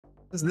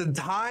The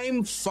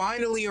time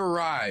finally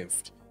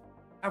arrived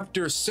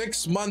after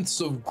 6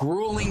 months of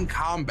grueling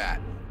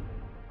combat.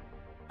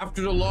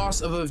 After the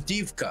loss of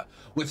Avdiivka,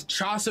 with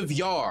Chasiv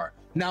Yar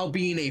now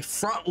being a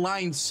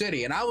frontline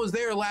city. And I was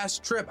there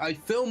last trip, I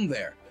filmed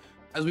there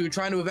as we were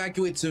trying to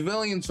evacuate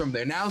civilians from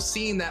there. Now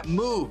seeing that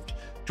moved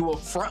to a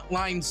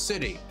frontline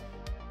city.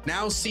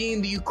 Now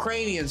seeing the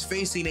Ukrainians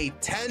facing a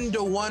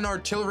 10-to-1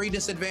 artillery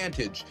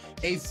disadvantage,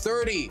 a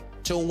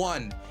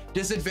 30-to-1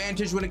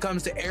 disadvantage when it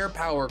comes to air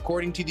power,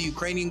 according to the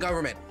Ukrainian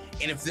government.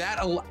 And if that,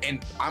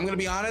 and I'm gonna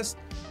be honest,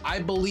 I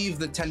believe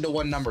the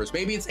 10-to-1 numbers.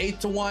 Maybe it's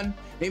 8-to-1,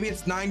 maybe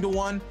it's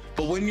 9-to-1,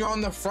 but when you're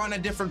on the front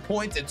at different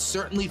points, it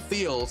certainly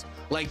feels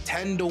like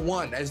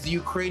 10-to-1 as the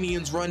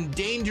Ukrainians run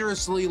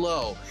dangerously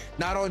low,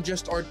 not on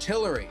just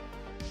artillery,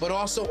 but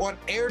also on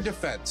air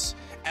defense,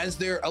 as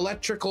their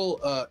electrical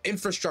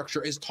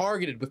infrastructure is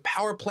targeted with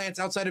power plants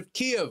outside of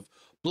Kiev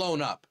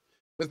blown up,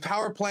 with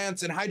power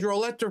plants and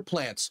hydroelectric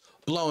plants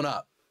blown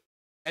up,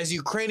 as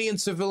Ukrainian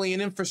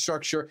civilian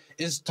infrastructure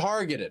is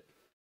targeted.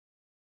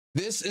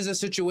 This is a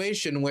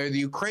situation where the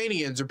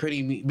Ukrainians are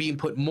being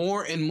put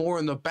more and more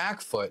in the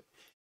back foot.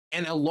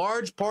 And a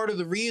large part of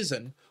the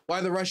reason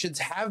why the Russians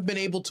have been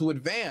able to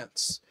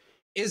advance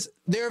is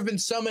there have been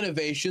some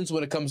innovations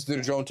when it comes to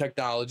the drone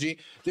technology.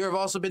 There have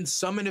also been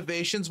some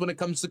innovations when it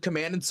comes to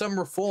command and some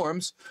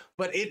reforms,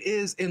 but it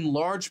is in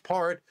large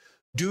part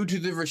due to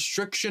the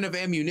restriction of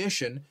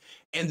ammunition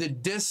and the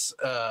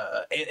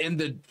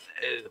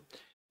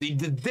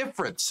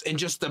difference in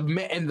just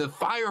the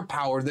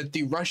firepower that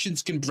the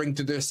Russians can bring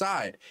to their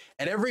side.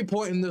 At every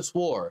point in this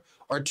war,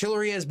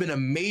 artillery has been a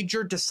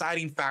major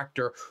deciding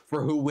factor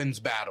for who wins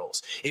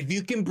battles. If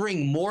you can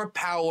bring more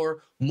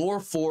power, more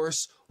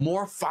force,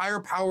 more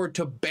firepower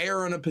to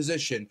bear on a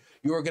position,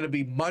 you are going to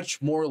be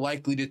much more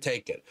likely to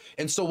take it.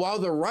 And so while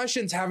the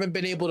Russians haven't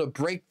been able to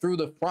break through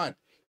the front,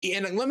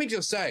 and let me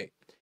just say,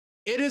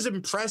 it is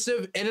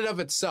impressive in and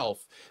of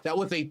itself that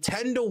with a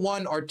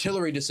 10-to-1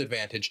 artillery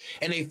disadvantage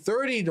and a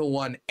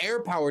 30-to-1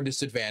 air power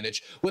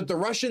disadvantage, with the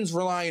Russians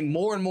relying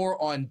more and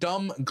more on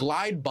dumb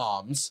glide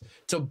bombs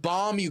to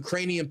bomb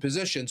Ukrainian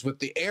positions, with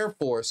the air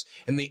force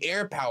and the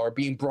air power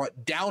being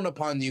brought down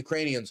upon the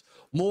Ukrainians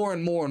more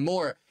and more and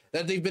more,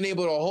 that they've been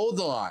able to hold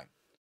the line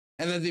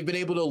and that they've been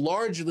able to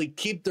largely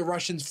keep the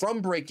Russians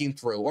from breaking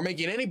through or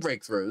making any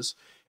breakthroughs,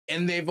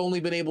 and they've only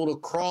been able to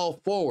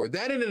crawl forward.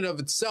 That in and of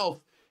itself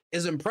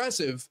is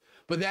impressive,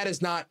 but that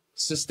is not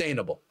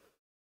sustainable.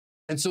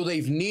 And so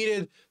they've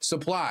needed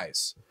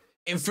supplies.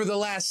 And for the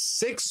last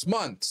 6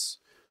 months,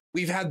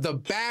 we've had the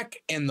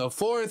back and the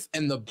forth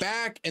and the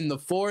back and the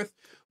forth,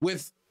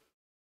 with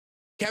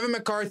Kevin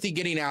McCarthy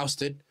getting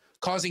ousted,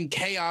 causing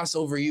chaos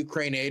over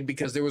Ukraine aid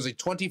because there was a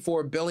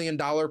 $24 billion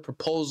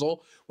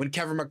proposal when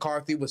Kevin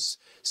McCarthy was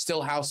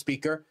still House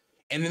Speaker,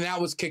 and then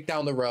that was kicked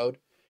down the road.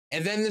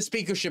 And then the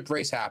speakership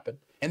race happened.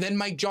 And then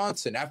Mike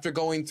Johnson, after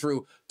going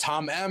through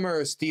Tom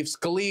Emmer, Steve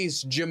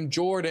Scalise, Jim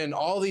Jordan,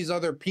 all these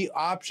other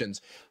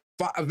options,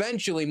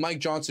 eventually Mike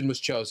Johnson was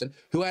chosen,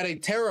 who had a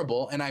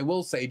terrible, and I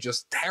will say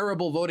just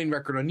terrible voting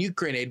record on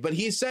Ukraine aid. But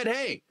he said,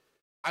 hey,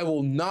 I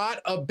will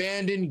not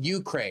abandon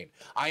Ukraine.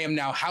 I am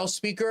now House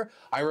Speaker.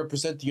 I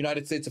represent the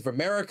United States of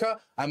America.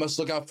 I must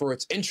look out for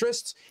its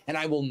interests, and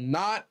I will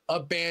not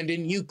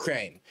abandon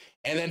Ukraine.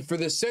 And then for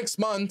the 6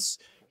 months,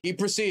 he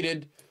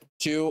proceeded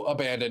to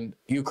abandon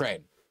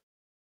Ukraine,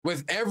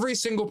 with every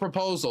single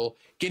proposal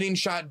getting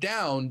shot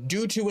down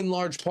due to, in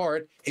large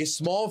part, a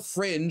small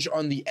fringe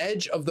on the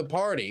edge of the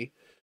party,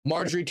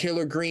 Marjorie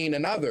Taylor Greene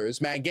and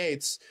others, Matt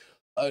Gaetz,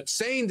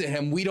 saying to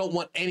him, we don't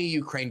want any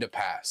Ukraine to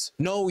pass,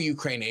 no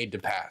Ukraine aid to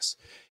pass.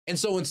 And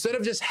so instead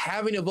of just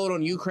having a vote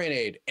on Ukraine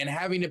aid and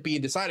having it be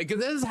decided,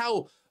 because this is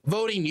how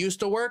voting used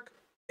to work.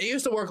 It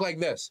used to work like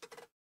this.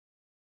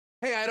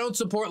 Hey, I don't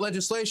support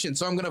legislation,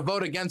 so I'm going to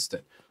vote against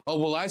it. Oh,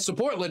 well, I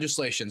support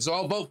legislation, so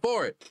I'll vote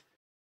for it.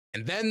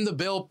 And then the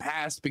bill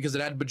passed because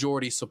it had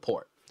majority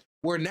support.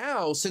 Where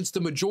now, since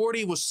the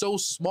majority was so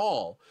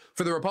small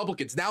for the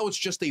Republicans, now it's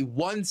just a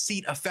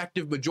 1-seat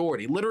effective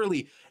majority,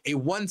 literally a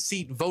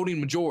 1-seat voting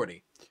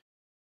majority.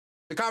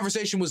 The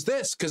conversation was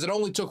this, because it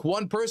only took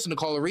one person to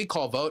call a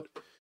recall vote.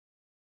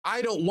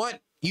 I don't want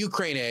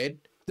Ukraine aid.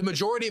 The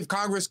majority of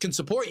Congress can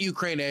support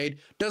Ukraine aid.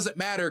 Doesn't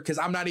matter, because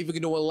I'm not even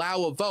going to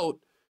allow a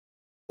vote,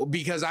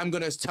 because I'm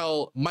going to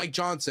tell Mike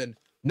Johnson,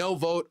 no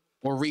vote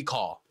or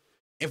recall.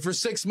 And for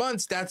 6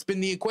 months, that's been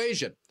the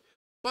equation.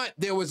 But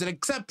there was an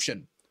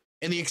exception.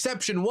 And the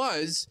exception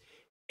was,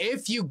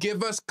 if you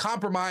give us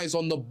compromise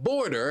on the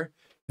border,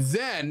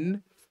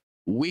 then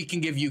we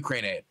can give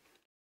Ukraine aid.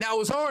 Now, it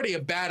was already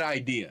a bad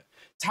idea,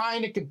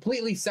 tying a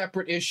completely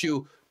separate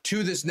issue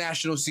to this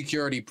national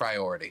security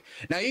priority.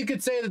 Now, you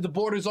could say that the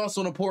border is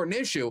also an important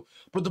issue,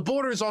 but the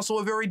border is also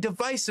a very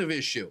divisive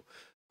issue.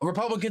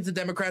 Republicans and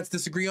Democrats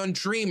disagree on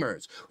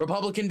Dreamers.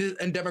 Republicans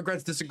and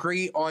Democrats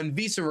disagree on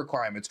visa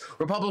requirements.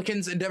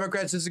 Republicans and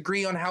Democrats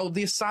disagree on how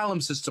the asylum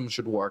system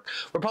should work.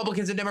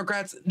 Republicans and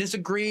Democrats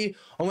disagree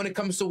on when it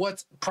comes to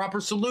what's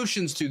proper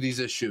solutions to these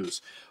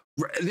issues.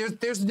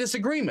 There's a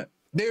disagreement.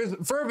 there's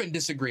fervent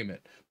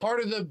disagreement.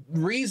 Part of the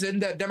reason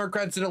that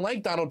Democrats didn't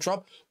like Donald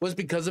Trump was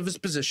because of his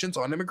positions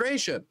on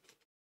immigration.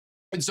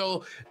 And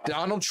so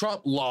Donald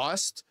Trump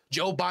lost,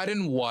 Joe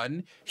Biden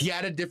won, he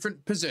had a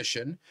different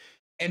position,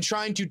 and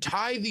trying to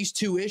tie these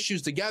two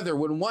issues together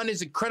when one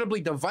is incredibly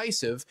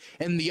divisive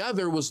and the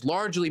other was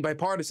largely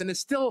bipartisan,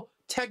 it's still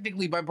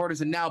technically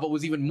bipartisan now, but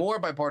was even more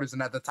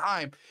bipartisan at the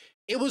time,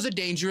 it was a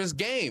dangerous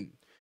game.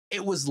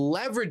 It was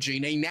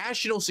leveraging a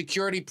national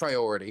security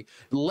priority,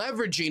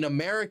 leveraging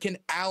American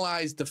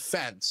allies'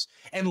 defense,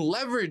 and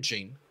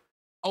leveraging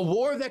a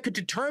war that could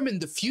determine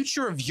the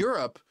future of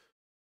Europe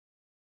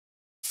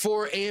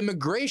for an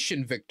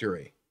immigration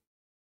victory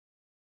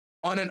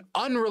on an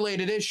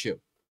unrelated issue.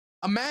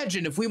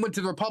 Imagine if we went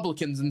to the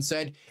Republicans and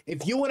said,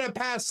 if you want to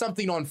pass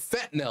something on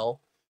fentanyl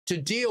to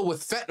deal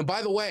with fentanyl,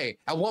 by the way,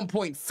 at one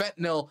point,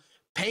 fentanyl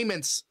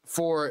payments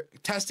for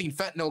testing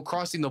fentanyl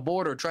crossing the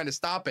border, trying to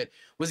stop it,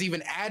 was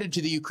even added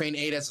to the Ukraine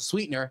aid as a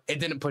sweetener. It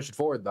didn't push it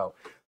forward, though.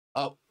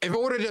 In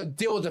order to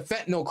deal with the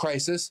fentanyl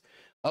crisis,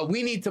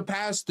 we need to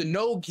pass the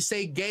Don't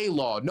Say Gay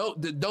law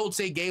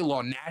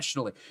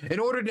nationally. In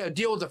order to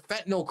deal with the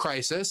fentanyl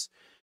crisis,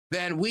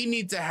 then we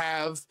need to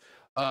have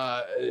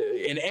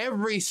in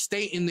every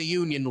state in the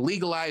union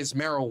legalize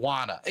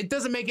marijuana. It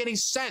doesn't make any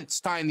sense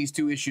tying these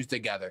two issues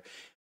together.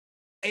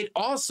 It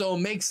also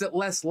makes it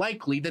less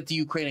likely that the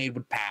Ukraine aid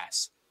would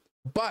pass.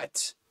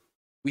 But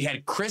we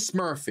had Chris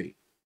Murphy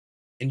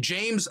and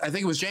James, I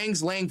think it was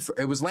James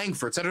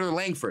Langford, Senator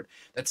Langford,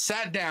 that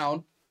sat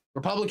down,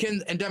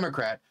 Republican and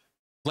Democrat,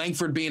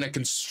 Langford being an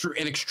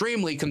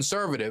extremely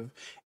conservative,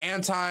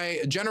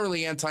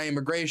 generally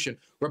anti-immigration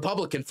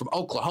Republican from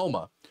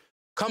Oklahoma,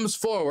 comes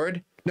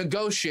forward,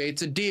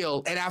 negotiates a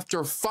deal, and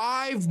after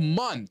 5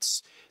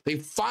 months, they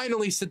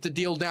finally sit the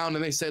deal down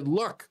and they said,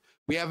 look,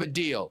 we have a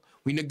deal.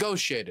 We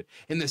negotiated.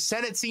 And the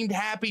Senate seemed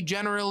happy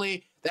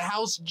generally. The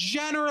House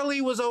generally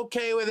was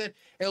okay with it.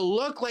 It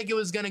looked like it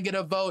was going to get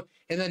a vote.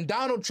 And then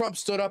Donald Trump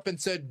stood up and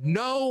said,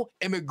 no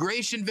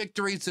immigration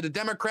victories to the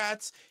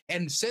Democrats.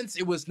 And since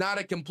it was not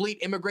a complete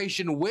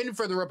immigration win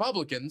for the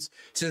Republicans,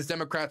 since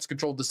Democrats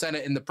controlled the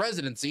Senate and the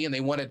presidency, and they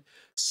wanted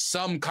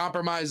some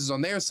compromises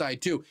on their side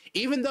too,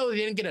 even though they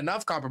didn't get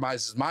enough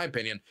compromises, in my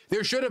opinion,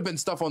 there should have been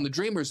stuff on the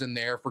Dreamers in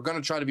there if we're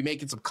going to try to be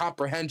making some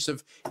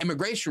comprehensive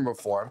immigration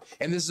reform.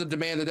 And this is a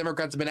demand the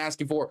Democrats have been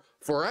asking for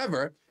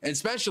forever, and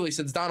especially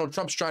since Donald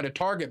Trump's trying to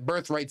target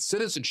birthright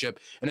citizenship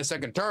in a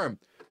second term.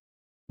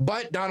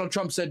 But Donald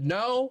Trump said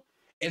no,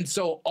 and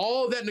so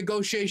all of that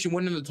negotiation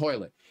went in the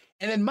toilet.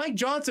 And then Mike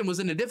Johnson was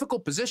in a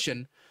difficult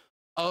position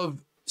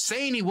of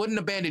saying he wouldn't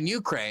abandon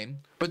Ukraine,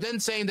 but then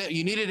saying that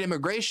you needed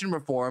immigration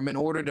reform in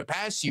order to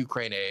pass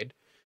Ukraine aid.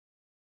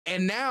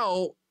 And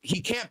now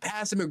he can't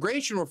pass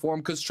immigration reform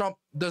because Trump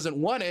doesn't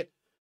want it,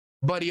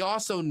 but he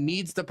also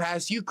needs to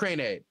pass Ukraine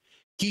aid.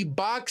 He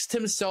boxed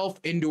himself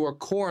into a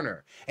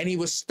corner, and he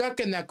was stuck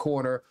in that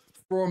corner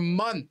for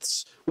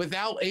months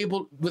without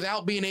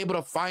being able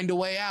to find a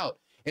way out.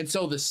 And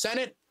so the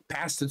Senate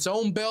passed its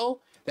own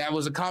bill that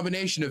was a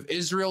combination of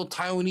Israel,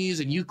 Taiwanese,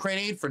 and Ukraine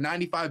aid for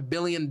 $95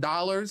 billion.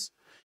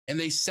 And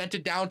they sent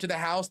it down to the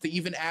House. They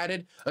even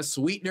added a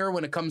sweetener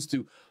when it comes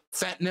to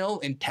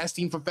fentanyl and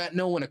testing for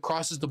fentanyl when it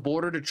crosses the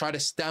border to try to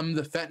stem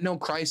the fentanyl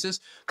crisis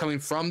coming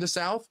from the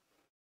South.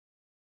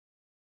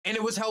 And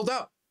it was held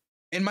up.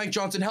 And Mike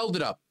Johnson held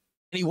it up.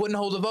 And he wouldn't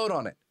hold a vote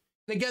on it.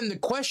 And again, the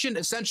question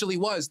essentially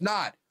was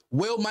not,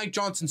 will Mike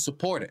Johnson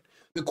support it?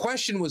 The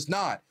question was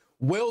not,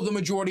 will the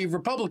majority of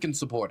Republicans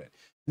support it?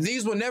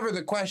 These were never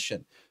the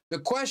question. The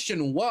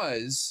question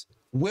was,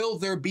 will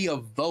there be a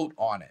vote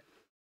on it?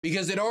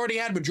 Because it already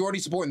had majority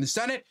support in the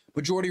Senate,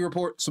 majority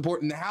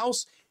support in the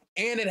House,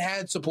 and it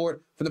had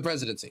support from the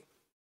presidency.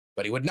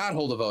 But he would not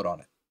hold a vote on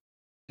it.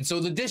 And so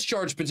the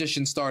discharge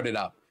petition started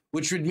up,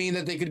 which would mean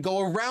that they could go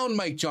around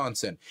Mike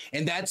Johnson.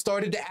 And that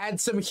started to add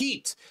some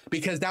heat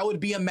because that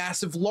would be a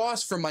massive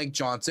loss for Mike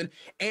Johnson,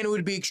 and it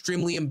would be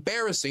extremely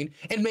embarrassing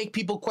and make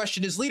people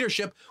question his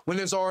leadership when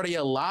there's already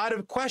a lot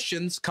of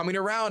questions coming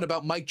around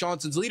about Mike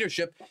Johnson's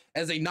leadership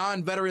as a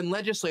non-veteran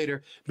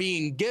legislator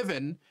being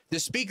given the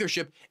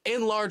speakership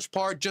in large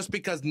part just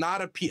because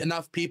not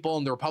enough people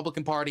in the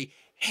Republican Party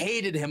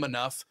hated him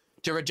enough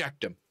to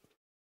reject him.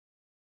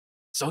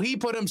 So he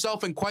put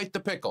himself in quite the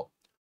pickle.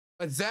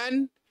 But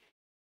then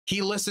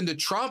he listened to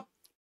Trump.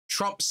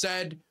 Trump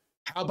said,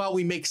 how about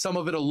we make some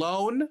of it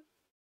alone?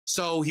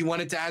 So he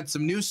wanted to add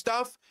some new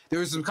stuff. There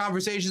was some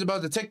conversations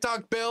about the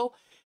TikTok bill.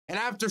 And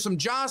after some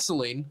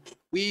jostling,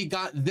 we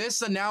got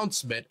this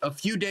announcement a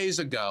few days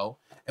ago.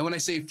 And when I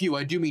say few,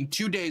 I do mean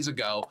 2 days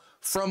ago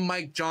from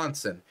Mike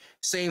Johnson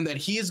saying that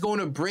he is going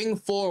to bring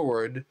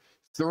forward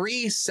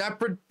 3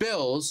 separate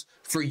bills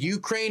for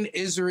Ukraine,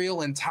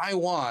 Israel, and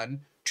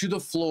Taiwan to the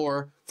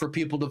floor for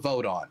people to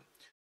vote on.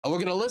 We're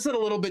going to listen a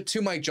little bit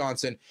to Mike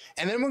Johnson,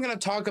 and then we're going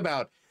to talk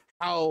about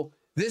how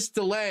this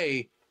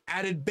delay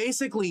added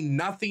basically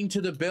nothing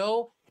to the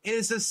bill. It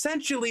is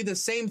essentially the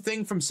same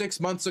thing from 6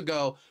 months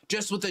ago,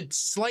 just with a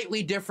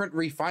slightly different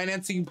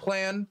refinancing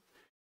plan,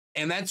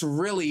 and that's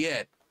really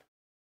it.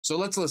 So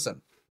let's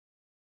listen.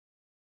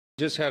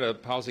 just had a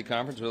policy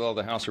conference with all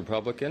the House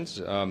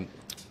Republicans.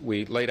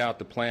 We laid out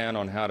the plan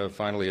on how to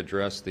finally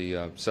address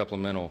the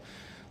supplemental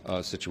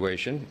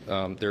situation.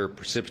 There are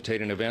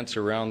precipitating events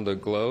around the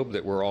globe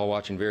that we're all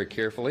watching very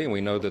carefully, and we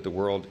know that the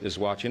world is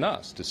watching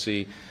us to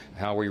see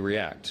how we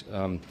react.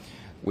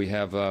 We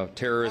have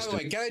terrorists. By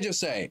the way, can I just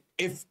say,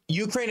 if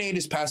Ukraine aid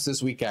is passed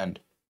this weekend,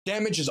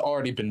 damage has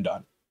already been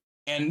done.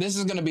 And this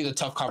is going to be the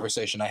tough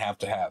conversation I have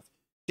to have.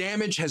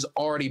 Damage has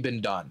already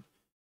been done.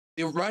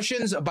 The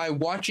Russians, by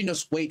watching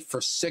us wait for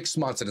 6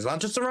 months, and it's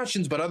not just the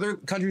Russians, but other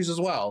countries as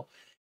well,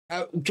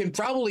 can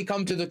probably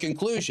come to the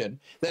conclusion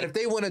that if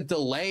they want to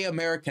delay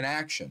American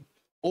action,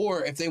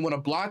 or if they want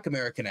to block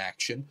American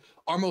action,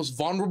 our most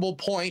vulnerable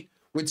point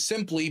would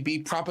simply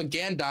be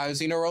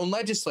propagandizing our own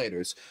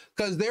legislators.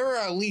 Because there are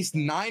at least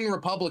 9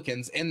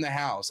 Republicans in the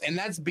House, and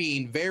that's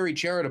being very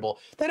charitable,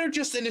 that are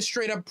just in a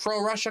straight-up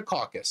pro-Russia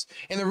caucus.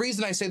 And the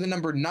reason I say the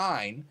number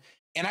 9,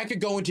 and I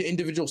could go into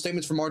individual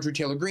statements from Marjorie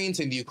Taylor Greene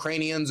saying the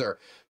Ukrainians are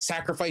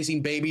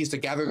sacrificing babies to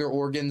gather their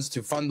organs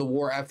to fund the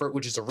war effort,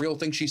 which is a real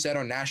thing she said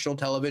on national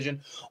television.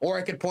 Or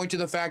I could point to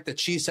the fact that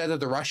she said that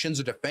the Russians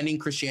are defending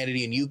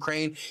Christianity in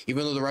Ukraine,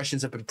 even though the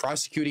Russians have been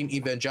prosecuting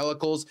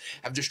evangelicals,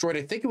 have destroyed,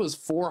 I think it was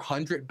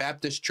 400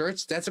 Baptist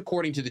churches. That's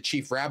according to the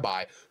chief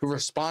rabbi who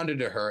responded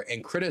to her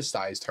and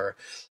criticized her.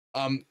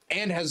 And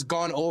has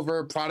gone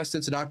over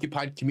Protestants in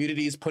occupied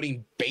communities,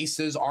 putting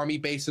bases, army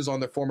bases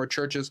on their former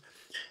churches.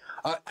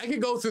 I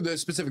could go through the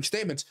specific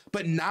statements,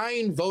 but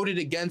 9 voted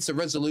against a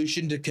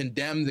resolution to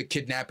condemn the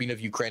kidnapping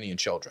of Ukrainian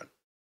children.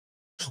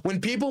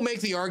 When people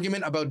make the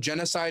argument about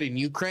genocide in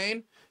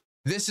Ukraine,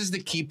 this is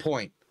the key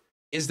point,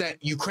 is that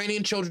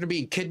Ukrainian children are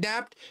being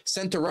kidnapped,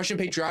 sent to Russian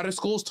patriotic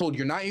schools, told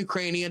you're not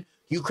Ukrainian,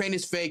 Ukraine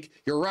is fake,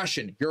 you're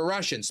Russian,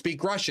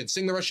 speak Russian,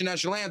 sing the Russian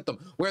national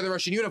anthem, wear the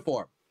Russian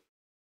uniform.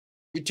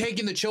 You're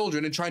taking the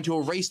children and trying to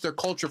erase their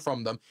culture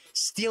from them,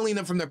 stealing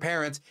them from their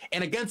parents,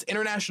 and against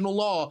international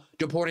law,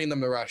 deporting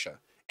them to Russia.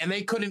 And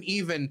they couldn't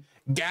even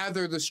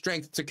gather the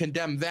strength to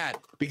condemn that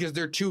because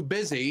they're too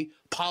busy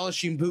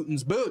polishing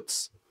Putin's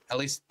boots, at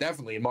least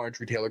definitely in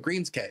Marjorie Taylor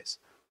Greene's case.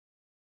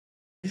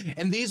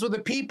 And these were the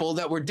people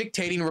that were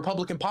dictating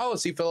Republican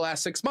policy for the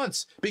last 6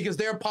 months, because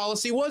their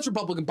policy was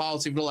Republican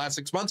policy for the last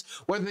 6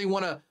 months, whether they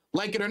want to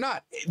like it or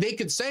not. They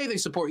could say they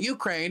support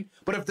Ukraine,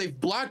 but if they've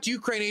blocked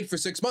Ukraine aid for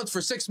 6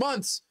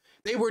 months,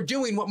 they were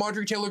doing what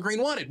Marjorie Taylor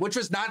Greene wanted, which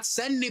was not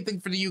send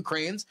anything for the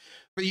Ukrainians,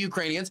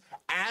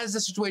 as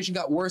the situation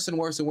got worse and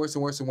worse and worse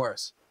and worse and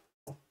worse.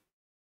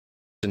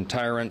 And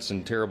tyrants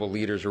and terrible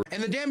leaders.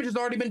 And the damage has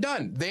already been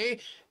done.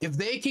 If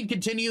they can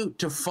continue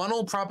to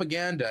funnel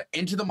propaganda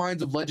into the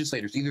minds of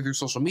legislators, either through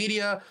social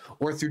media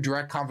or through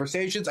direct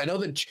conversations. I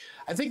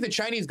think the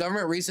Chinese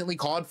government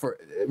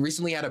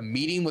recently had a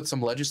meeting with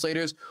some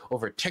legislators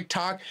over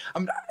TikTok.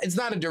 It's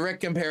not a direct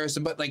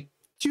comparison, but like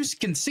you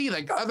can see,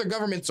 like other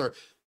governments are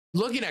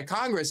looking at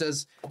Congress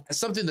as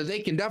something that they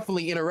can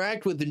definitely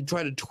interact with and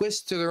try to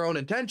twist to their own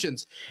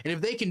intentions. And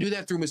if they can do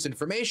that through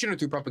misinformation or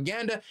through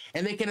propaganda,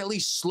 and they can at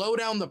least slow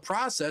down the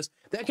process,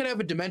 that can have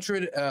a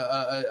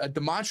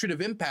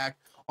demonstrative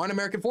impact on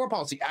American foreign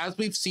policy, as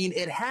we've seen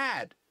it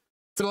had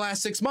for the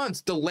last 6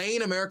 months,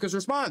 delaying America's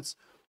response.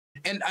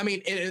 And I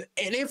mean, and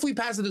if we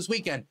pass it this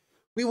weekend,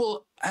 we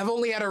will have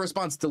only had our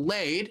response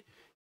delayed,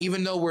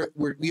 even though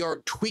we are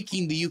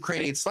tweaking the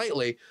Ukraine aid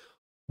slightly,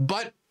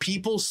 but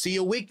people see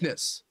a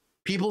weakness.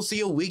 People see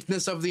a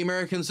weakness of the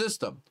American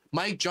system.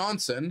 Mike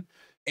Johnson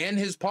and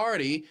his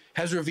party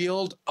has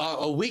revealed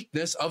a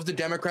weakness of the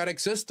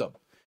democratic system.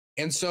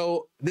 And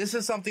so this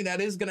is something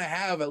that is going to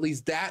have at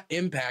least that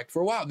impact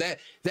for a while.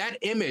 That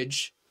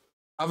image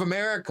of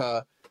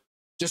America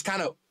just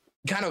kind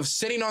of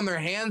sitting on their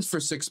hands for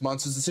 6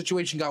 months as the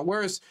situation got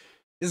worse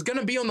is going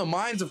to be on the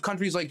minds of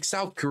countries like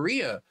South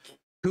Korea,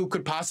 who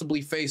could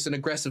possibly face an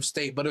aggressive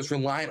state but is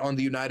reliant on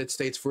the United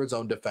States for its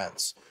own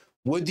defense.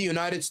 Would the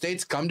United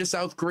States come to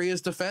South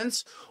Korea's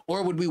defense,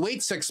 or would we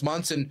wait 6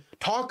 months and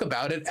talk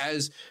about it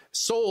as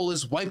Seoul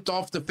is wiped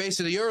off the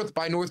face of the earth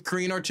by North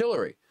Korean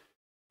artillery?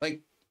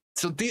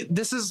 So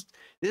this is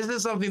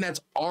something that's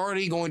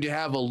already going to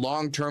have a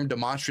long-term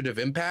demonstrative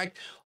impact.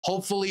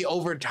 Hopefully,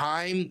 over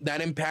time,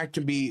 that impact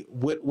can be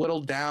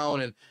whittled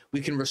down and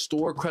we can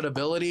restore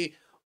credibility.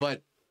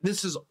 But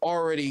this is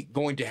already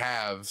going to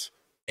have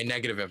a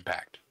negative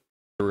impact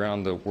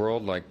around the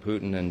world, like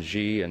Putin and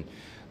Xi and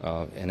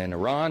in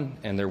Iran,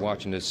 and they're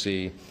watching to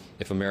see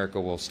if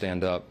America will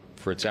stand up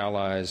for its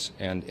allies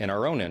and in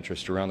our own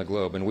interest around the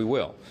globe, and we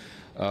will.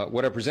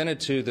 What I presented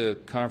to the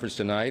conference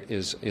tonight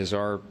is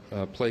our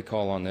play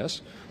call on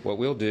this. What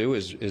we'll do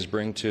is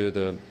bring to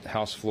the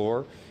House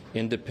floor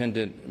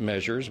independent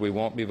measures. We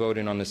won't be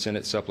voting on the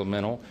Senate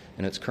supplemental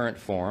in its current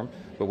form,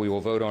 but we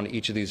will vote on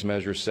each of these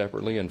measures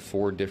separately in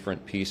 4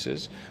 different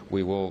pieces.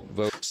 We will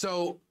vote.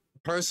 So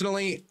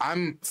personally,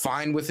 I'm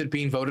fine with it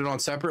being voted on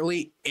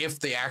separately if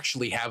they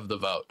actually have the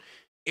vote.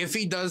 If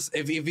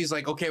he's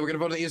like, okay, we're going to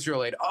vote on the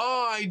Israel aid.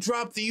 Oh, I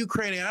dropped the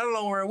Ukraine aid. I don't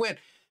know where it went.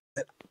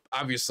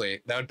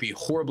 Obviously, that would be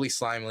horribly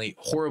slimy,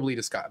 horribly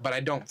disgusting. But I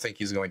don't think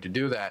he's going to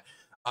do that.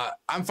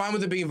 I'm fine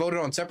with it being voted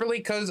on separately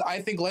because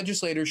I think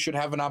legislators should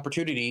have an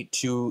opportunity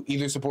to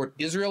either support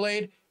Israel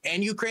aid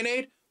and Ukraine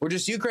aid, or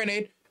just Ukraine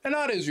aid and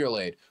not Israel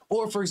aid.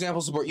 Or, for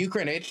example, support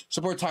Ukraine aid,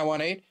 support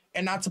Taiwan aid,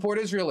 and not support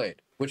Israel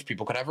aid, which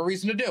people could have a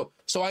reason to do.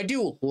 So I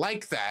do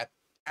like that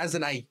as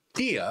an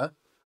idea.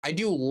 I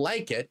do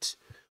like it.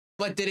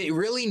 But did it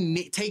really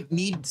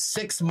need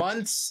 6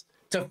 months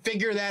to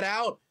figure that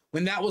out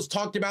when that was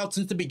talked about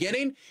since the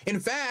beginning? In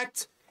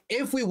fact,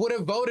 if we would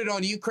have voted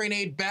on Ukraine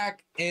aid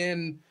back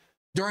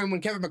during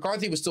when Kevin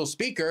McCarthy was still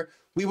speaker,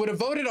 we would have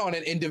voted on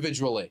it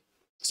individually.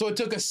 So it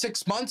took us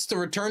 6 months to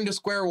return to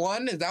square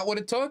one. Is that what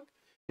it took?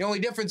 The only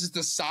difference is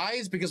the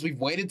size because we've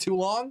waited too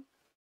long.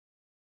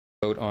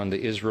 Vote on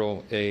the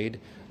Israel aid,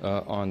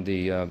 on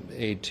the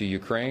aid to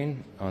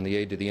Ukraine, on the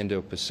aid to the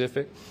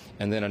Indo-Pacific,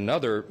 and then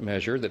another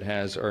measure that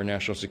has our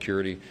national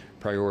security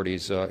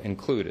priorities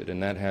included,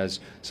 and that has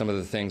some of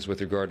the things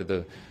with regard to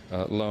the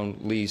loan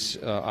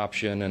lease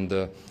option and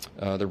the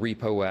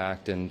Repo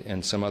Act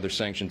and some other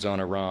sanctions on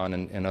Iran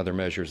and other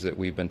measures that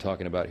we've been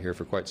talking about here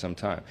for quite some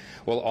time.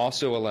 We'll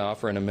also allow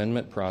for an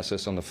amendment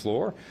process on the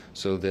floor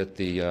so that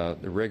the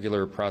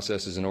regular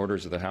processes and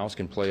orders of the House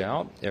can play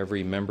out.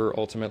 Every member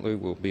ultimately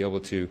will be able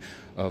to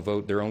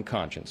vote their own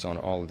conscience on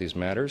all of these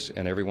matters,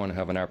 and everyone will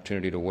have an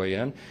opportunity to weigh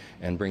in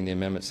and bring the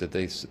amendments that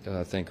they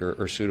think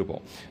are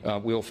suitable.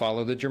 We'll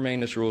follow the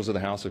germaneness rules of the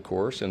House, of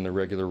course, and the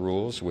regular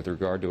rules with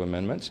regard to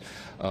amendments.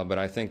 But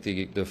I think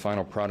the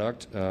final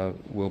product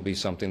will be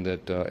something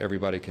that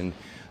everybody can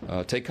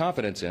take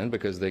confidence in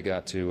because they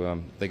got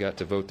to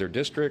vote their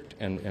district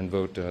and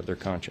vote their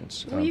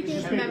conscience. Will you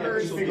give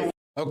members?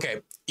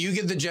 Okay, you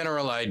get the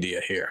general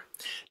idea here.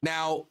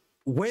 Now,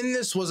 when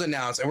this was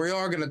announced, and we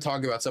are going to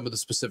talk about some of the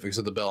specifics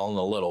of the bill in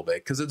a little bit,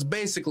 because it's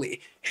basically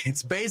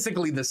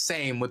the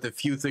same with a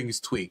few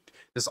things tweaked.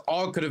 This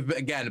all could have,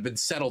 again, been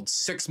settled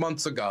 6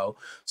 months ago.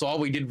 So all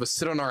we did was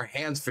sit on our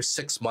hands for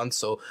 6 months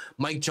so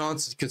Mike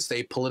Johnson could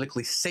stay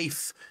politically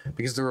safe,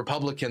 because the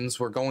Republicans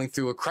were going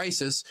through a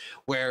crisis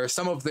where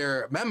some of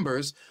their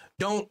members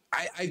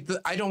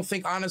I don't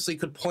think honestly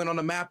could point on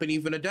a map and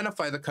even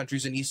identify the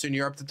countries in Eastern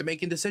Europe that they're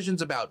making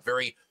decisions about,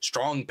 very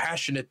strong,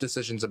 passionate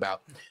decisions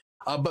about.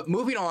 But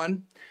moving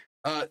on,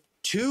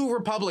 2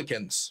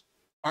 Republicans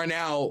are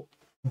now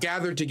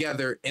gathered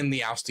together in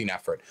the ousting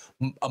effort.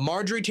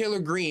 Marjorie Taylor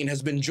Greene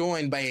has been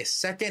joined by a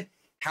second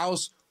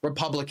House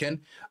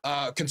Republican,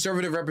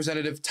 conservative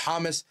Representative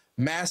Thomas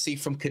Massie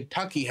from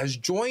Kentucky has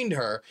joined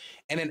her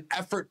in an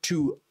effort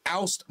to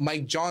oust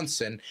Mike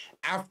Johnson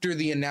after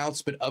the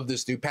announcement of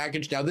this new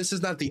package. Now, this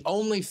is not the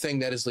only thing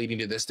that is leading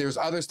to this. There's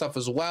other stuff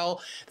as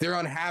well. They're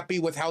unhappy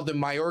with how the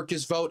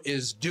Mayorkas vote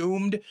is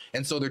doomed,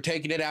 and so they're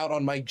taking it out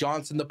on Mike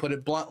Johnson, to put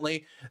it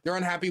bluntly. They're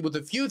unhappy with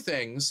a few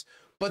things,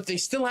 but they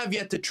still have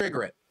yet to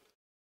trigger it.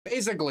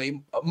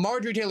 Basically,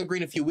 Marjorie Taylor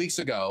Greene a few weeks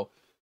ago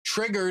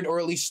triggered, or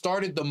at least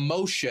started, the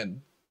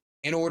motion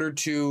in order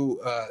to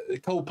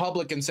go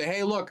public and say,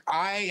 hey, look,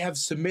 I have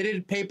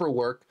submitted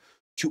paperwork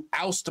to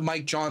oust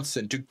Mike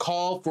Johnson, to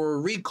call for a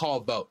recall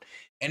vote.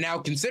 And now,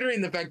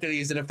 considering the fact that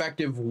he's an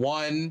effective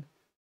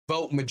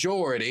 1-vote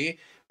majority,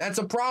 that's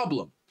a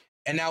problem.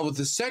 And now with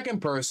the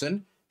second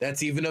person,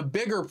 that's even a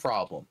bigger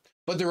problem.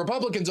 But the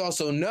Republicans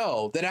also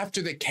know that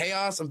after the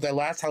chaos of the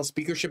last House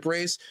speakership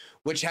race,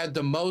 which had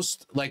the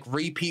most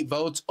repeat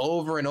votes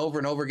over and over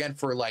and over again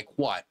for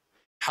what?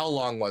 How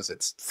long was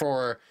it?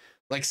 For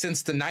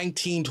since the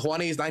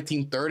 1920s,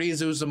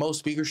 1930s, it was the most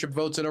speakership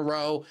votes in a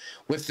row,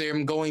 with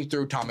them going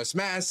through Tom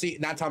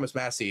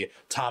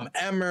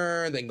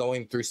Emmer, then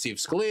going through Steve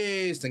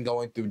Scalise, then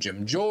going through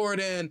Jim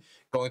Jordan,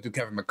 going through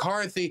Kevin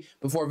McCarthy,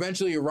 before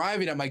eventually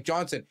arriving at Mike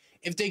Johnson.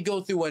 If they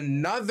go through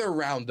another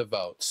round of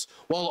votes,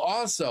 while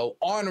also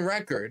on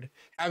record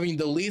having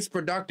the least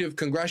productive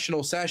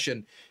congressional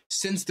session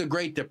since the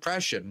Great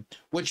Depression,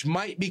 which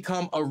might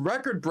become a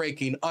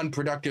record-breaking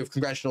unproductive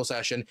congressional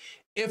session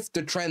if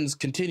the trends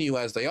continue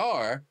as they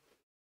are,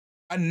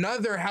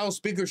 another House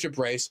speakership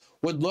race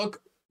would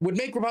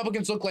make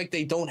Republicans look like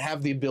they don't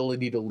have the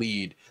ability to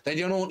lead. They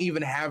don't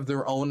even have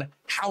their own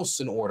House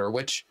in order,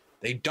 which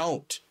they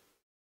don't.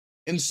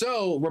 And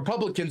so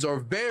Republicans are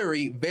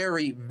very,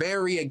 very,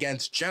 very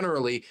against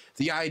generally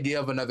the idea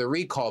of another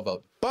recall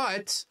vote.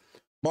 But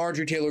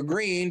Marjorie Taylor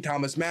Greene,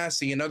 Thomas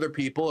Massie, and other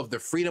people of the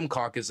Freedom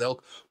Caucus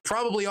ilk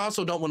probably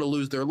also don't want to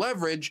lose their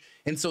leverage,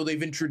 and so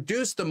they've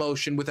introduced the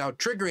motion without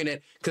triggering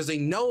it because they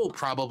know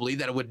probably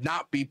that it would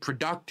not be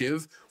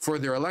productive for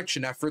their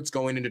election efforts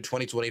going into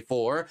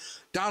 2024.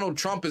 Donald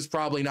Trump is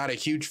probably not a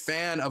huge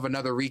fan of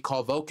another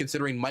recall vote,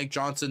 considering Mike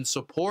Johnson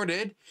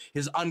supported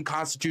his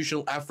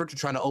unconstitutional effort to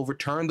try to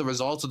overturn the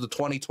results of the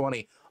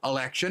 2020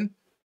 election,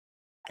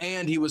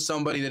 and he was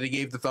somebody that he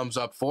gave the thumbs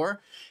up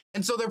for.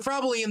 And so they're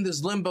probably in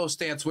this limbo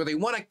stance where they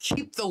want to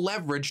keep the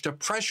leverage to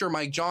pressure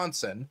Mike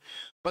Johnson,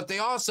 but they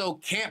also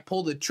can't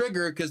pull the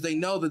trigger because they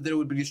know that it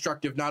would be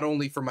destructive not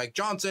only for Mike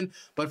Johnson,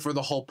 but for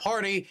the whole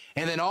party.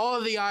 And then all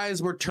of the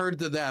eyes were turned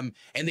to them,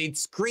 and they'd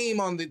scream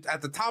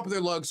at the top of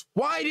their lungs,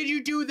 "Why did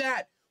you do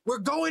that? We're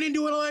going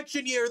into an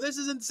election year. This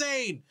is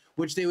insane,"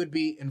 which they would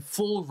be in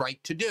full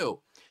right to do.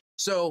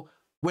 So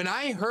When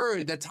I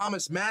heard that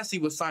Thomas Massie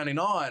was signing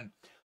on,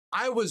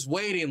 I was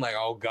waiting like,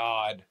 oh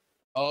God,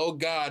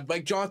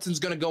 Mike Johnson's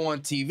going to go on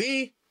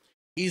TV.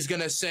 He's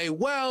going to say,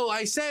 well,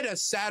 I said a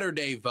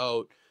Saturday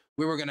vote.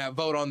 We were going to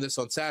vote on this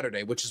on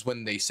Saturday, which is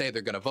when they say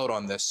they're going to vote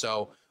on this.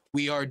 So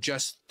we are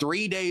just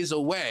 3 days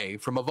away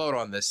from a vote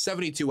on this,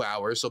 72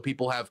 hours. So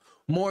people have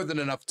more than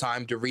enough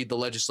time to read the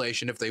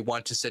legislation if they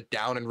want to sit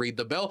down and read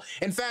the bill.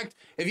 In fact,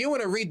 if you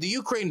want to read the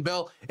Ukraine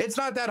bill, it's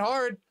not that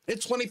hard.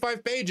 It's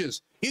 25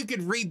 pages. You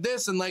could read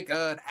this in like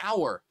an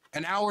hour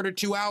to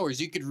 2 hours.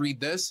 You could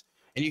read this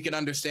and you can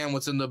understand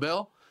what's in the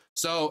bill.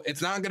 So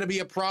it's not going to be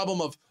a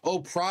problem of, oh,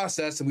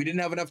 process, and we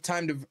didn't have enough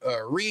time to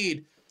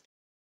read.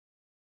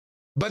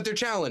 But they're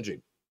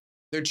challenging.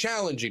 They're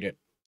challenging it.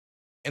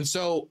 And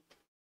so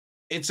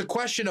it's a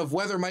question of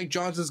whether Mike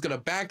Johnson's going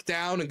to back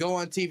down and go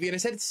on TV. And I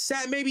said,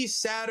 maybe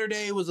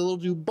Saturday was a little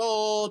too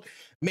bold.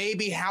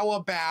 Maybe how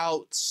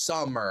about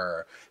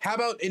summer? How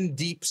about in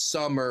deep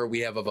summer we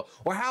have a vote?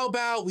 Or how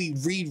about we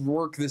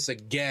rework this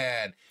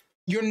again?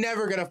 You're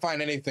never going to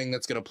find anything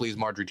that's going to please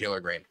Marjorie Taylor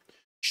Greene.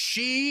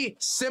 She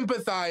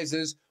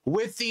sympathizes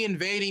with the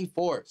invading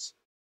force.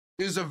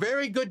 There's a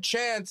very good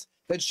chance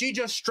that she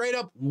just straight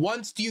up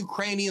wants the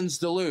Ukrainians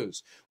to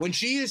lose. When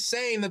she is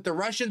saying that the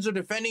Russians are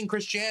defending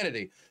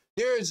Christianity,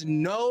 there is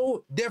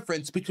no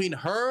difference between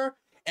her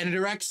and a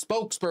direct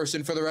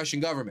spokesperson for the Russian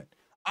government.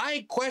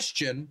 I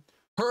question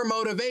her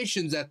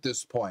motivations at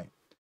this point.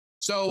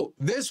 So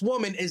this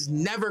woman is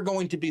never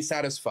going to be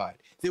satisfied.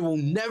 There will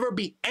never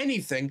be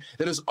anything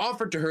that is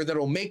offered to her that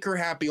will make her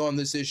happy on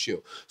this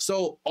issue.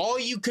 So all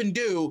you can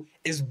do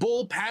is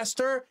bull past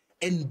her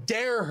and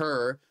dare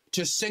her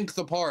to sink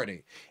the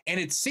party. And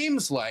it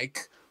seems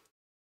like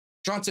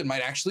Johnson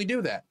might actually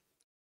do that.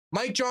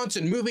 Mike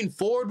Johnson moving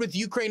forward with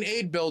Ukraine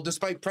aid bill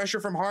despite pressure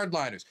from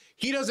hardliners.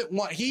 He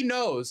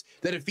knows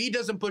that if he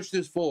doesn't push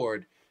this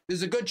forward,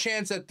 there's a good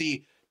chance that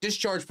the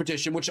discharge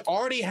petition, which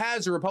already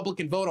has a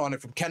Republican vote on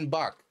it from Ken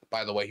Buck,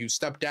 by the way, who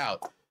stepped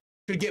out,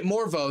 could get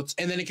more votes,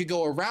 and then it could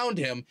go around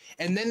him,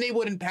 and then they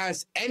wouldn't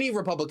pass any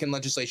Republican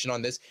legislation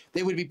on this.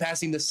 They would be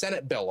passing the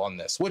Senate bill on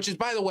this, which is,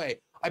 by the way,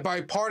 a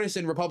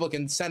bipartisan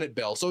Republican Senate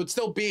bill. So it'd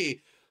still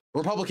be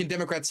Republican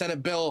Democrat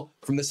Senate bill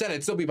from the Senate.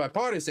 It'd still be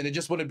bipartisan. It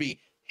just wouldn't be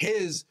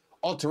his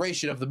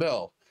alteration of the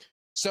bill.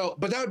 So,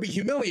 but that would be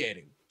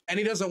humiliating, and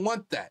he doesn't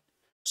want that.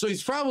 So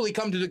he's probably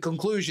come to the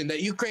conclusion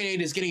that Ukraine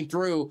aid is getting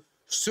through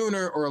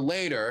sooner or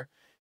later,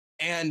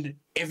 and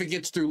if it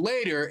gets through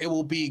later, it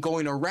will be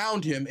going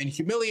around him and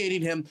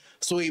humiliating him.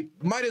 So he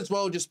might as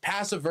well just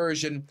pass a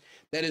version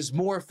that is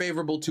more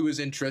favorable to his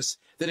interests,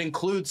 that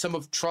includes some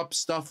of Trump's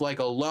stuff like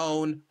a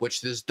loan,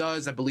 which this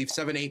does. I believe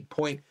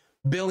 $7.8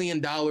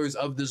 billion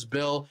of this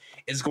bill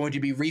is going to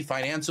be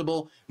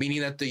refinanceable,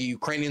 meaning that the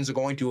Ukrainians are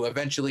going to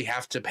eventually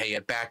have to pay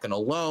it back in a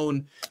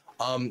loan.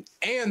 And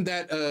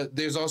that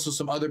there's also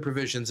some other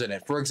provisions in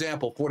it. For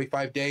example,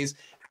 45 days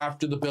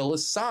after the bill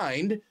is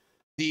signed,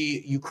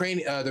 the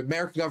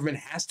American government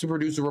has to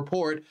produce a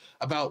report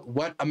about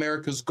what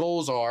America's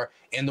goals are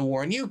in the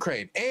war in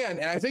Ukraine.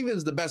 And I think this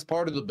is the best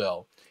part of the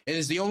bill. It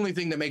is the only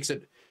thing that makes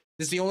it,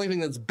 this is the only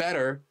thing that's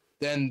better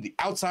than the,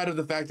 outside of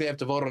the fact they have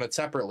to vote on it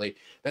separately,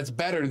 that's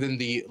better than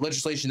the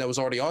legislation that was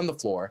already on the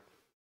floor.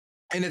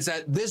 And it's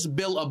that this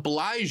bill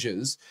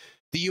obliges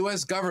the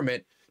U.S.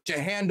 government to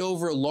hand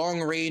over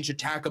long-range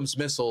ATACMS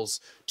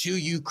missiles to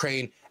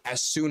Ukraine as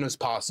soon as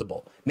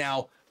possible.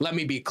 Now, let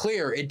me be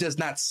clear, it does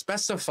not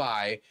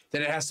specify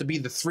that it has to be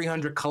the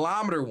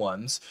 300-kilometer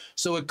ones,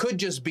 so it could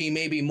just be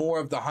maybe more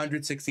of the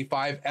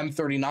 165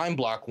 M39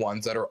 block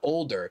ones that are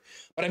older.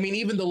 But I mean,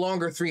 even the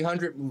longer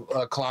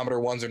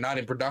 300-kilometer ones are not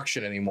in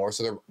production anymore,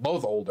 so they're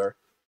both older.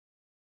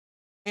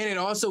 And it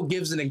also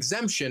gives an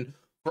exemption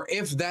for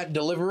if that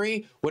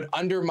delivery would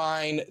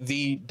undermine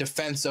the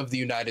defense of the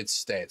United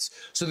States.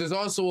 So there's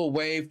also a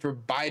way for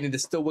Biden to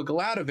still wiggle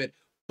out of it,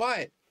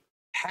 but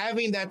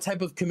having that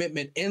type of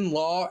commitment in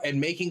law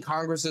and making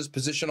Congress's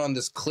position on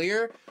this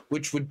clear,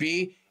 which would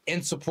be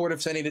in support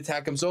of sending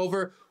ATACMS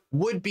over,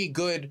 would be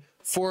good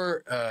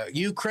for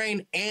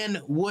Ukraine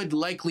and would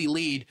likely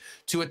lead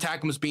to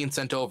ATACMS being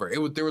sent over.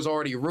 There was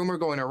already a rumor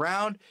going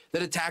around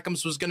that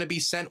ATACMS was going to be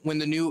sent when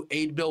the new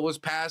aid bill was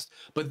passed,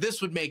 but this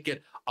would make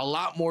it a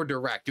lot more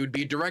direct. It would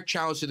be a direct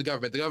challenge to the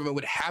government. The government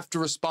would have to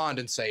respond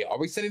and say, are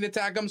we sending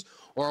ATACMS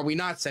or are we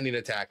not sending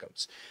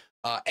ATACMS?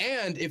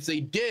 And if they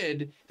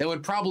did, that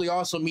would probably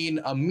also mean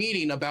a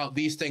meeting about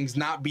these things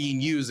not being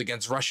used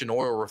against Russian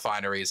oil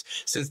refineries,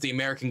 since the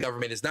American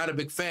government is not a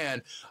big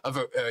fan of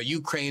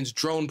Ukraine's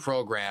drone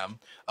program.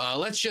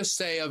 Let's just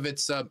say of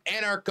its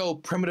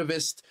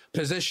anarcho-primitivist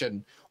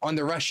position on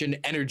the Russian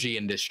energy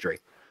industry.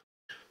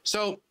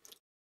 So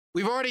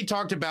we've already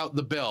talked about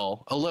the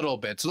bill a little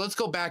bit. So let's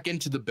go back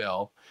into the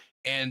bill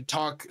and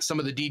talk some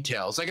of the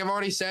details. Like I've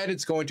already said,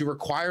 it's going to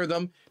require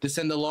them to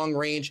send the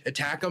long-range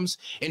ATACMS.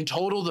 In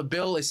total, the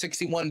bill is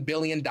 $61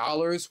 billion,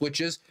 which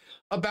is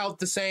about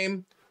the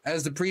same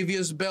as the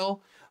previous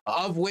bill.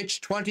 of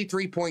which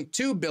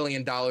 $23.2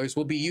 billion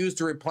will be used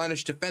to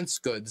replenish defense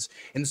goods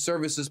and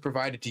services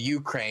provided to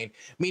Ukraine,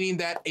 meaning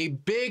that a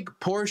big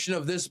portion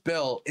of this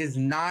bill is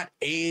not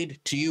aid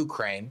to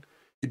Ukraine,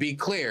 to be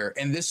clear.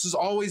 And this has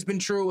always been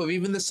true of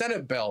even the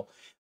Senate bill.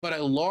 But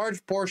a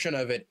large portion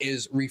of it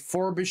is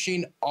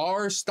refurbishing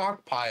our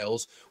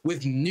stockpiles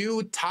with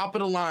new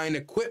top-of-the-line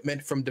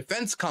equipment from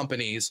defense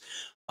companies.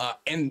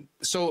 And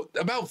so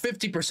about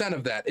 50%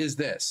 of that is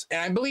this. And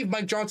I believe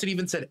Mike Johnson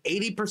even said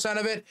 80%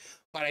 of it,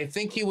 but I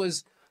think he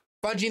was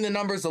fudging the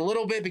numbers a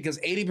little bit because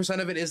 80%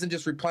 of it isn't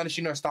just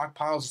replenishing our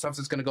stockpiles of stuff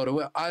that's going to go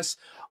to us.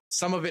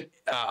 Some of it,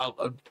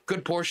 a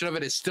good portion of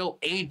it is still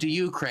aid to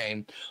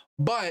Ukraine.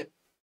 But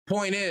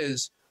point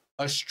is,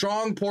 a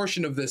strong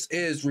portion of this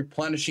is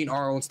replenishing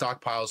our own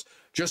stockpiles,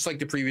 just like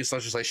the previous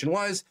legislation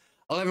was.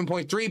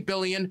 $11.3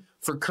 billion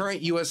for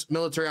current U.S.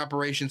 military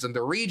operations in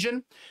the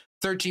region,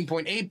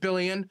 $13.8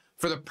 billion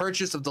for the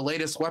purchase of the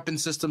latest weapon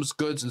systems,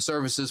 goods, and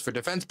services for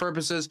defense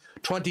purposes,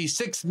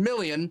 $26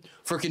 million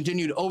for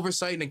continued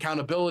oversight and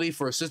accountability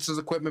for assistance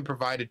equipment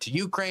provided to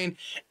Ukraine,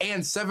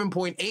 and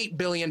 $7.8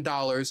 billion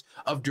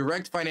of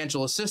direct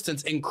financial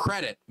assistance in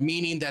credit,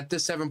 meaning that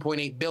this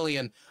 $7.8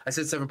 billion, I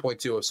said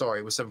 7.2, I'm sorry,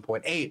 it was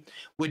 7.8,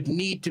 would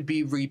need to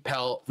be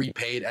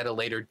repaid at a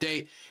later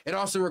date. It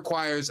also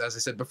requires, as I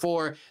said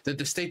before, that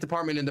the State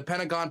Department and the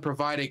Pentagon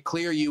provide a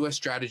clear U.S.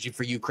 strategy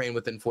for Ukraine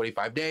within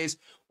 45 days.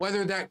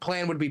 Whether that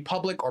plan would be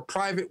public or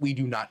private, we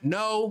do not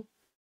know.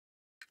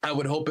 I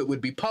would hope it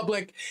would be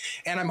public.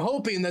 And I'm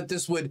hoping that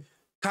this would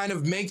kind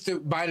of make the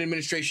Biden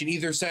administration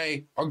either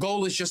say, our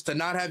goal is just to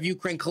not have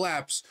Ukraine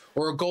collapse,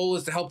 or our goal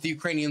is to help the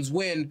Ukrainians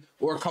win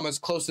or come as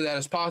close to that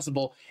as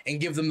possible and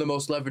give them the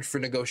most leverage for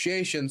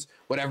negotiations,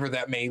 whatever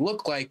that may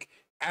look like,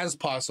 as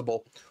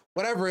possible.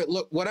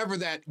 Whatever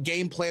that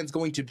game plan is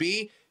going to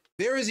be,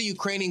 there is a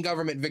Ukrainian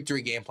government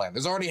victory game plan.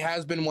 There's already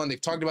has been one. They've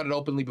talked about it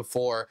openly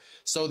before.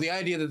 So the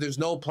idea that there's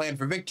no plan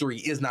for victory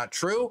is not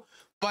true.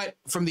 But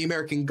from the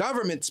American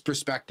government's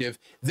perspective,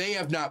 they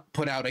have not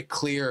put out a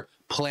clear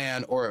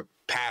plan or a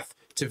path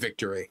to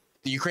victory.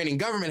 The Ukrainian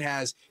government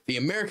has, the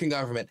American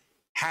government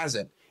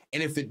hasn't.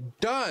 And if it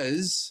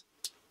does,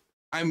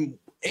 I'm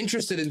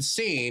interested in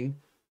seeing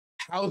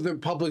how the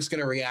public's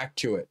going to react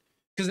to it.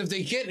 Because if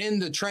they get in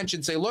the trench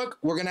and say, look,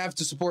 we're going to have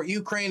to support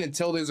Ukraine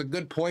until there's a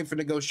good point for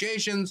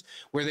negotiations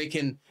where they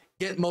can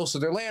get most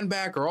of their land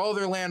back or all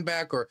their land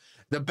back or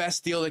the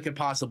best deal they could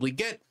possibly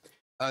get,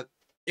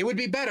 it would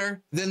be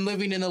better than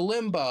living in a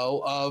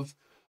limbo of,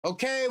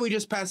 okay, we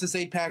just passed this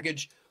aid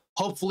package.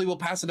 Hopefully we'll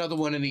pass another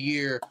one in a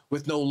year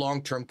with no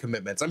long-term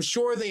commitments. I'm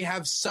sure they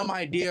have some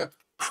idea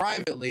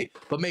privately,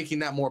 but making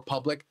that more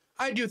public,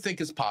 I do think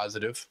is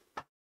positive.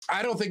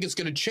 I don't think it's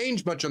going to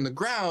change much on the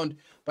ground,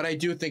 but I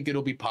do think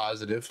it'll be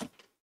positive.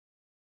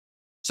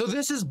 So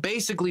this is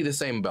basically the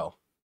same bill.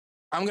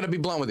 I'm going to be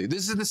blunt with you.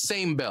 This is the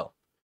same bill.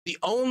 The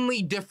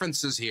only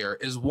differences here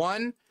is,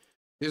 one,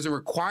 there's a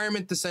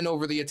requirement to send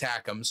over the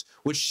ATACMS,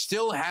 which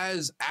still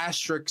has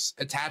asterisks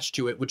attached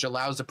to it, which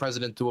allows the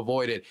president to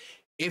avoid it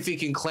if he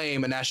can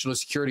claim a national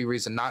security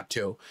reason not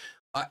to.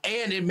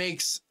 And it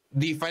makes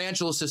the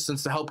financial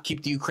assistance to help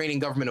keep the Ukrainian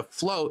government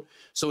afloat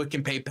so it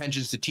can pay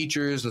pensions to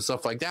teachers and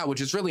stuff like that,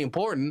 which is really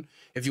important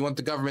if you want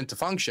the government to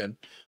function,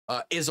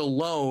 is a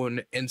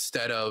loan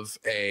instead of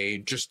a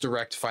just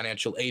direct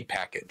financial aid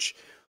package.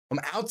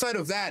 Outside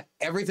of that,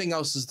 everything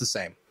else is the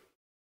same.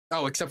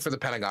 Oh, except for the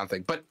Pentagon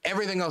thing, but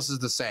everything else is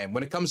the same.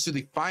 When it comes to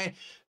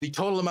the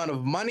total amount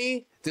of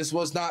money, this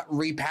was not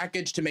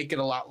repackaged to make it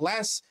a lot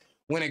less.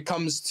 When it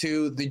comes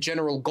to the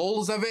general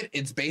goals of it,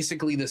 it's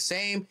basically the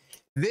same.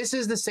 This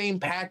is the same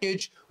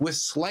package with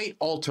slight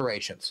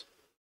alterations.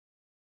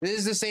 This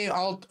is the same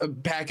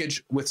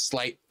package with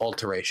slight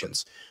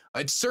alterations.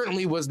 It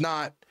certainly was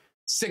not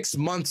 6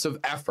 months of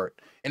effort.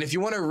 And if you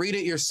want to read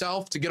it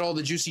yourself to get all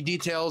the juicy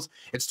details,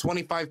 it's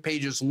 25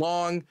 pages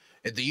long.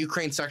 At the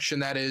Ukraine section,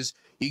 that is,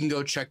 you can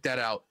go check that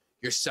out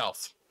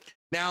yourself.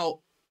 Now,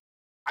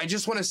 I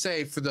just want to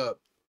say for the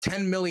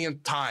 10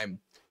 millionth time,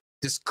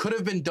 this could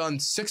have been done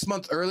 6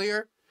 months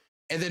earlier.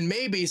 And then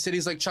maybe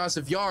cities like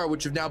Chasiv Yar,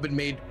 which have now been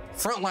made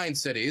frontline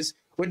cities,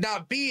 would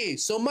not be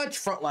so much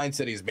frontline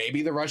cities.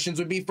 Maybe the Russians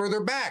would be further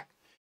back.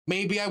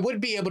 Maybe I would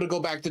be able to go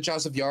back to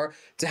Chasiv Yar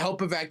to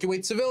help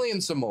evacuate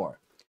civilians some more.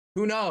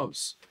 Who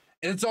knows?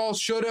 And it's all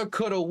shoulda,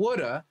 coulda,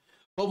 woulda.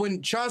 But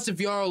when Chasiv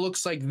Yar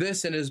looks like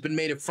this and has been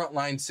made a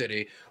frontline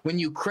city, when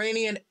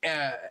Ukrainian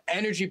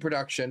energy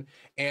production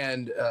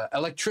and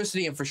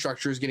electricity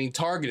infrastructure is getting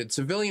targeted,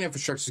 civilian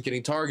infrastructure is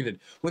getting targeted,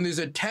 when there's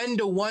a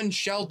 10-to-1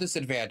 shell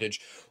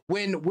disadvantage,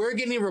 when we're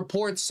getting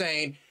reports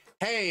saying,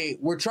 hey,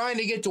 we're trying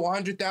to get to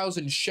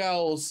 100,000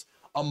 shells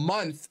a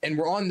month and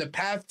we're on the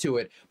path to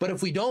it, but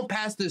if we don't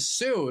pass this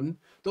soon,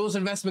 those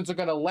investments are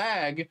going to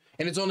lag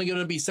and it's only going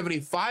to be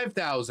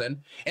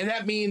 75,000, and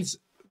that means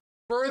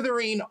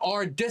furthering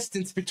our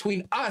distance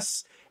between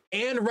us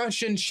and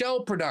Russian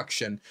shell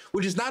production,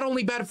 which is not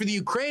only bad for the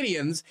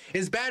Ukrainians,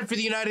 is bad for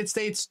the United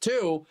States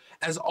too,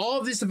 as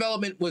all these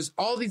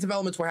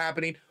developments were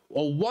happening.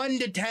 A 1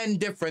 to 10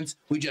 difference.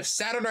 We just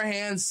sat on our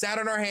hands, sat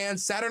on our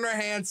hands, sat on our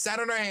hands, sat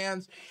on our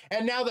hands.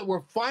 And now that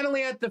we're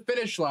finally at the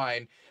finish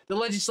line, the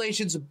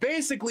legislation's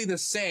basically the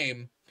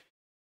same,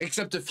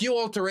 except a few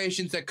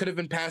alterations that could have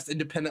been passed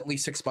independently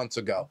 6 months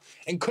ago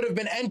and could have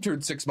been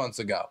entered 6 months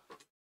ago.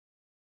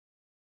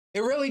 It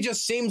really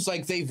just seems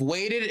like they've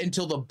waited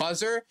until the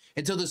buzzer,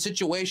 until the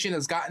situation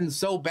has gotten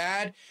so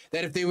bad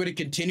that if they were to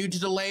continue to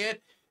delay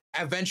it,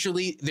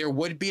 eventually there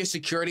would be a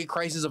security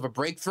crisis of a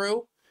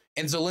breakthrough.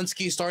 And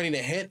Zelensky is starting to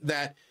hint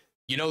that,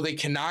 you know, they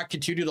cannot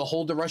continue to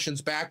hold the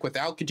Russians back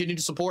without continuing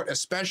to support,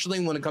 especially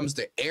when it comes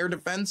to air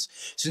defense,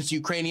 since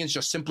Ukrainians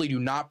just simply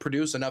do not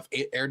produce enough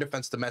air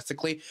defense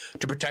domestically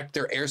to protect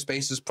their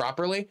airspaces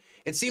properly.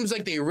 It seems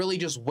like they really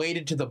just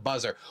waited to the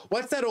buzzer.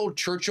 What's that old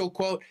Churchill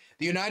quote?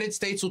 The United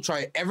States will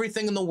try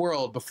everything in the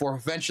world before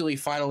eventually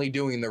finally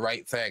doing the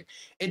right thing.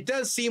 It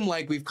does seem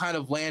like we've kind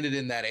of landed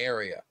in that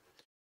area.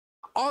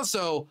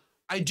 Also,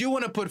 I do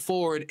want to put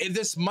forward, and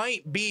this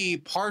might be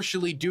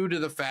partially due to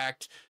the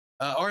fact,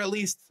 or at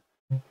least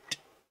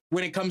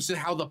when it comes to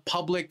how the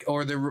public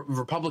or the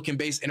Republican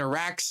base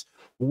interacts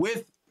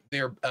with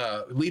their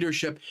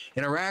leadership,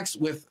 interacts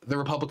with the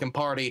Republican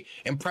Party,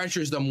 and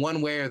pressures them one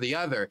way or the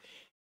other.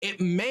 It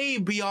may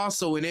be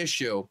also an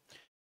issue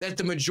that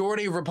the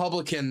majority of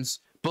Republicans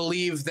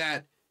believe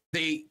that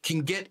they can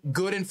get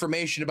good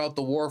information about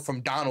the war from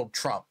Donald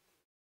Trump.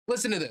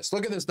 Listen to this.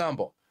 Look at this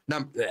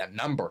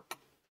number.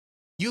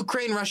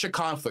 Ukraine-Russia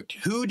conflict.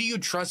 Who do you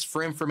trust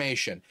for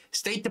information?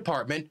 State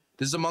Department,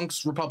 this is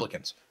amongst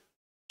Republicans,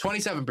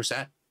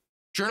 27%.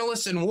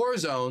 Journalists in war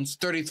zones,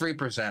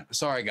 33%.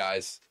 Sorry,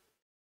 guys.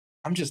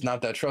 I'm just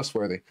not that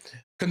trustworthy.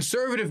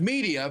 Conservative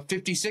media,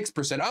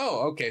 56%.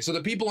 Oh, okay. So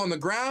the people on the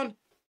ground,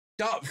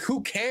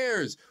 who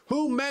cares?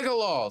 Who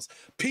megalols?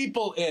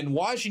 People in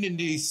Washington,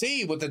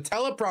 D.C. with a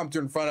teleprompter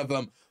in front of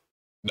them.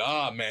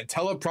 Nah, man,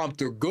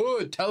 teleprompter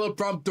good.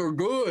 Teleprompter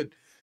good.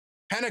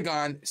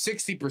 Pentagon,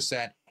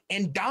 60%.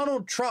 And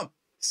Donald Trump,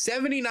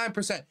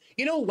 79%.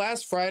 You know,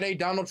 last Friday,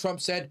 Donald Trump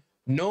said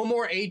no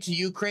more aid to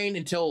Ukraine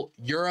until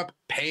Europe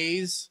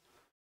pays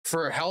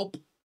for help.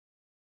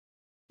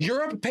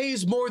 Europe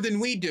pays more than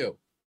we do.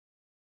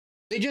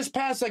 They just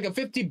passed like a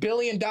 $50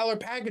 billion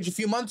package a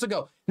few months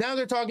ago. Now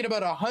they're talking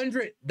about a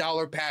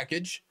 $100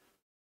 package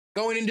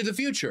going into the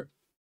future.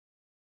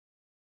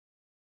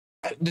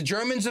 The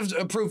Germans have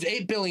approved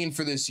 $8 billion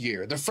for this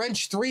year. The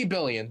French, $3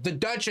 billion. The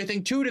Dutch, I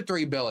think, $2 to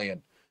 $3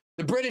 billion.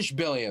 The British,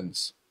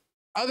 billions.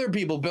 Other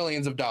people,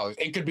 billions of dollars.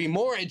 It could be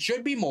more. It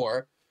should be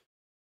more.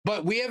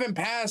 But we haven't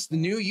passed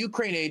new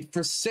Ukraine aid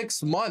for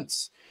 6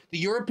 months. The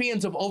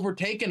Europeans have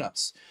overtaken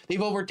us.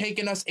 They've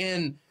overtaken us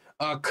in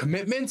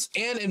commitments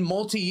and in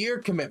multi-year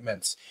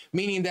commitments,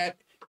 meaning that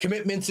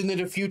commitments into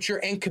the future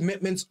and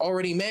commitments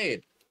already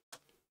made.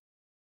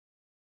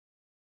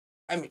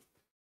 I mean,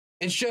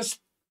 it's just,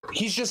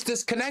 he's just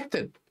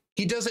disconnected.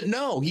 He doesn't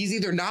know. He's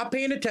either not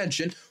paying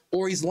attention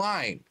or he's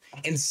lying.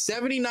 And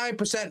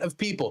 79% of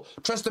people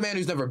trust a man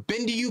who's never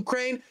been to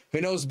Ukraine,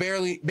 who knows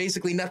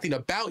basically nothing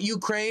about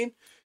Ukraine,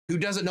 who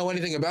doesn't know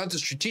anything about the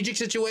strategic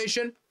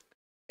situation,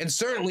 and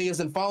certainly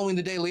isn't following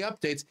the daily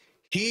updates.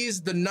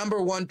 He's the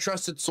 #1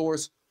 trusted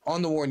source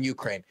on the war in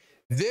Ukraine.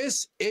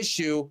 This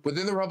issue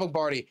within the Republican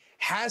Party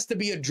has to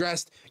be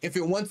addressed if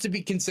it wants to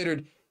be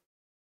considered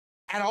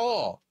at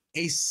all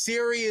a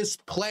serious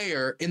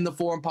player in the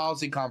foreign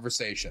policy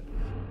conversation.